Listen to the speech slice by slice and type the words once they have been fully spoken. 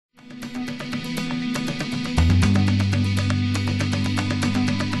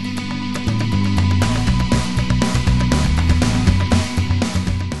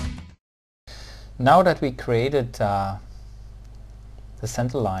now that we created the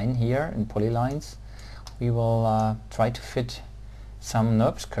center line here in polylines, we will try to fit some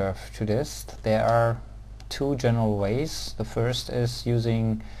NURBS curve to this. There are two general ways. The first is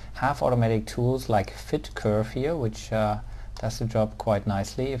using half automatic tools like fit curve here, which does the job quite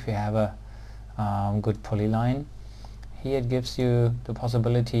nicely if you have a good polyline. Here it gives you the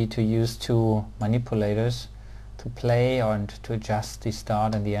possibility to use two manipulators to play and to adjust the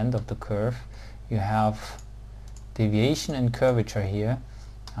start and the end of the curve. You have deviation and curvature here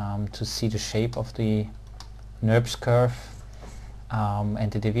to see the shape of the NURBS curve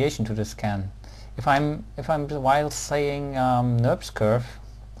and the deviation to the scan. If I'm while saying NURBS curve,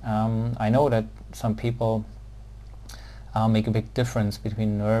 I know that some people make a big difference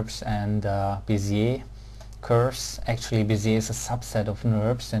between NURBS and Bezier curves. Actually, Bezier is a subset of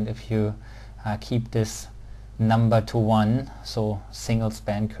NURBS, and if you keep this number to 1, so single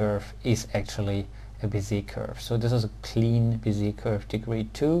span curve is actually a Bezier curve. So this is a clean Bezier curve. Degree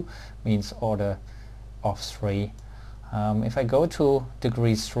 2 means order of 3. If I go to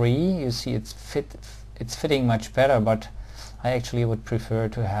degree 3, you see it's fitting much better, but I actually would prefer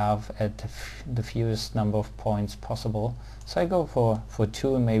to have at the fewest number of points possible. So I go for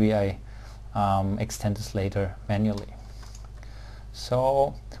 2, and maybe I extend this later manually.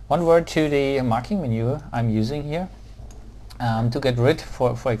 So one word to the marking menu I'm using here. To get rid,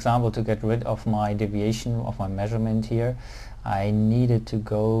 for example, to get rid of my deviation of my measurement here, I needed to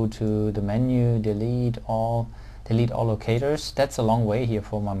go to the menu, delete all locators. That's a long way here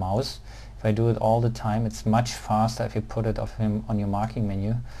for my mouse. If I do it all the time, it's much faster if you put it on your marking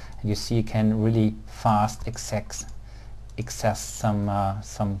menu, and you see you can really fast access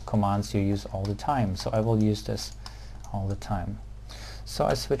some commands you use all the time. So I will use this all the time. So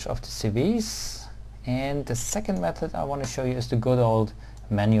I switch off the CVs, and the second method I want to show you is the good old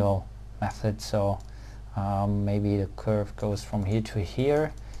manual method. So maybe the curve goes from here to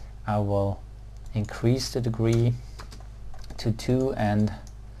here. I will increase the degree to 2 and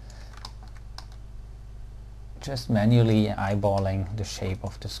just manually eyeballing the shape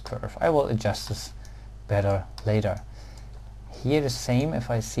of this curve. I will adjust this better later. Here the same, if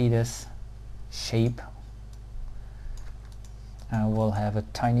I see this shape, I will have a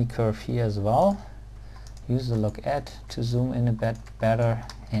tiny curve here as well. Use the look at to zoom in a bit better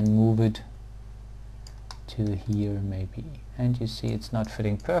and move it to here maybe. And you see it's not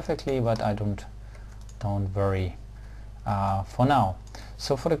fitting perfectly, but I don't worry for now.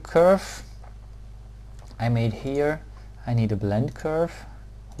 So for the curve I made here, I need a blend curve,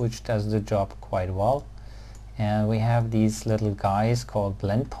 which does the job quite well. And we have these little guys called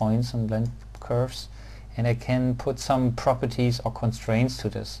blend points on blend curves, and I can put some properties or constraints to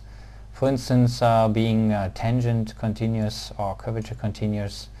this. For instance, being tangent continuous or curvature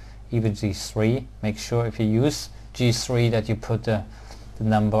continuous, even G3. Make sure if you use G3 that you put the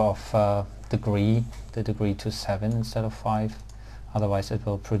number of degree to 7 instead of 5. Otherwise it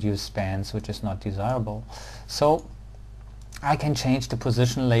will produce spans which is not desirable. So I can change the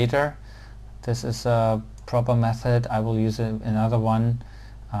position later. This is a proper method. I will use another one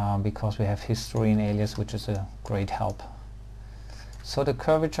because we have history in Alias, which is a great help. So the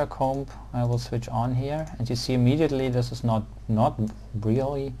curvature comb I will switch on here, and you see immediately this is not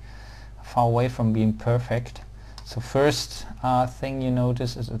really far away from being perfect. So first thing you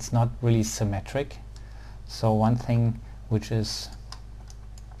notice is it's not really symmetric. So one thing which is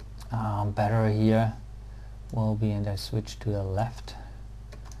better here will be, and I switch to the left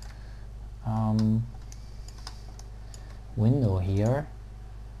window here.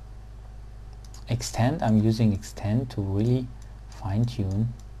 Extend, I'm using extend to really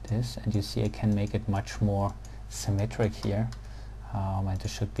fine-tune this, and you see I can make it much more symmetric here, and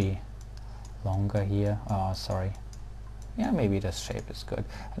this should be longer here. Sorry, yeah, maybe this shape is good.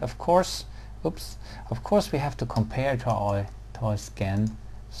 And of course, we have to compare to our scan.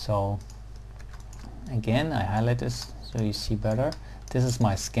 So again, I highlight this so you see better. This is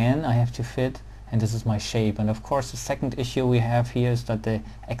my scan I have to fit, and this is my shape. And of course the second issue we have here is that the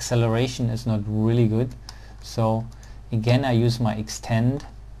acceleration is not really good. So again, I use my extend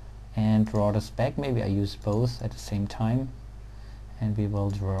and draw this back. Maybe I use both at the same time, and we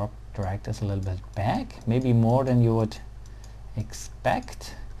will drag this a little bit back, maybe more than you would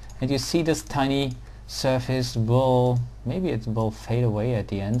expect. And you see this tiny surface will fade away at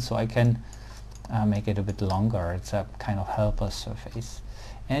the end, so I can make it a bit longer. It's a kind of helper surface.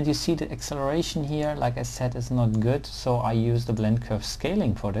 And you see the acceleration here, like I said, is not good, so I use the blend curve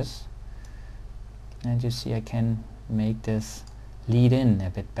scaling for this. And you see I can make this lead in a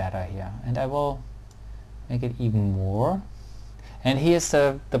bit better here, and I will make it even more. And here's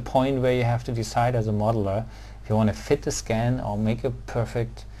the point where you have to decide as a modeler if you want to fit the scan or make a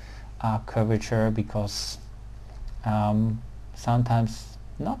perfect curvature, because sometimes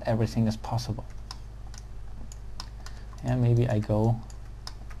not everything is possible. And maybe I go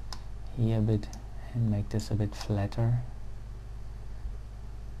here a bit and make this a bit flatter,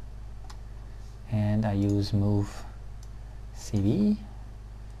 and I use move CV,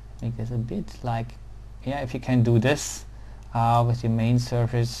 make this a bit like, yeah, if you can do this with your main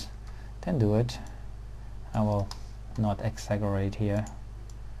surface, then do it. I will not exaggerate here.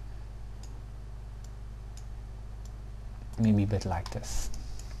 Maybe a bit like this.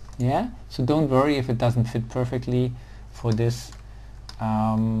 Yeah, so don't worry if it doesn't fit perfectly. For this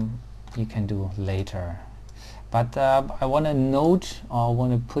you can do later. But I want to note, or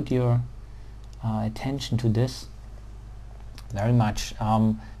want to put your attention to this very much.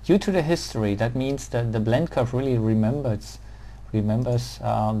 Due to the history, that means that the blend curve really remembers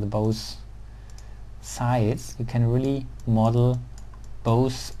the both sides. You can really model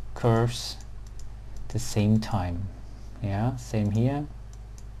both curves at the same time. Yeah, same here.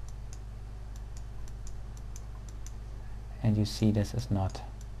 And you see this is not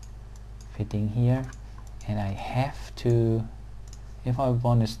fitting here, and I have to, if I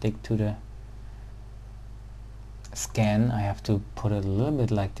want to stick to the scan, I have to put it a little bit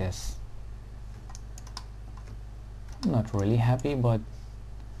like this. I'm not really happy, but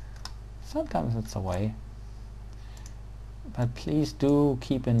sometimes it's a way. But please do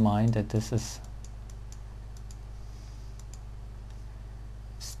keep in mind that this is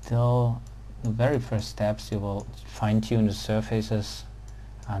still the very first steps. You will fine-tune the surfaces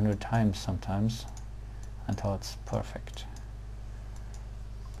 100 times sometimes until it's perfect.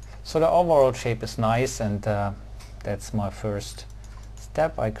 So the overall shape is nice, and that's my first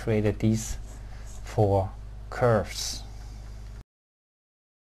step. I created these 4 curves.